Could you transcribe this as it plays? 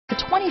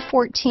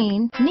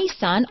2014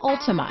 Nissan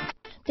Altima.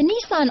 The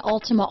Nissan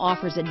Altima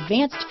offers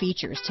advanced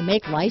features to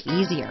make life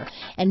easier,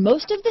 and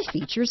most of the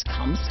features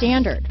come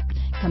standard.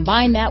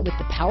 Combine that with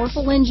the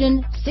powerful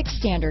engine, 6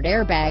 standard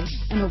airbags,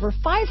 and over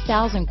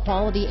 5,000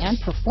 quality and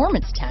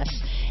performance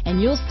tests, and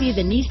you'll see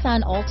the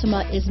Nissan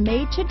Altima is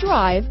made to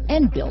drive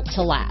and built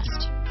to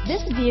last.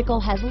 This vehicle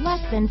has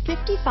less than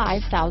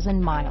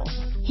 55,000 miles.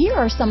 Here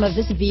are some of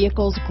this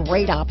vehicle's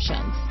great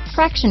options: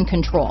 traction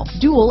control,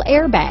 dual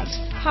airbags,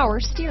 power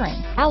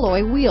steering,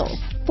 alloy wheels,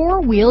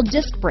 4-wheel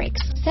disc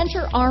brakes,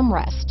 center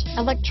armrest,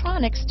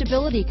 electronic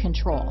stability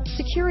control,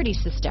 security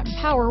system,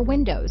 power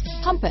windows,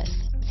 compass,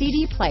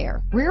 CD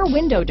player, rear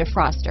window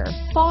defroster,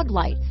 fog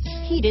lights,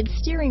 heated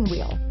steering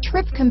wheel,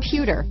 trip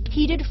computer,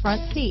 heated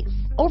front seats,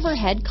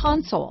 overhead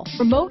console,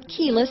 remote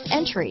keyless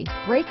entry,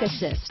 brake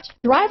assist.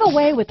 Drive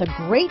away with a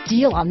great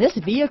deal on this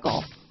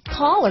vehicle.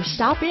 Call or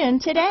stop in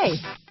today.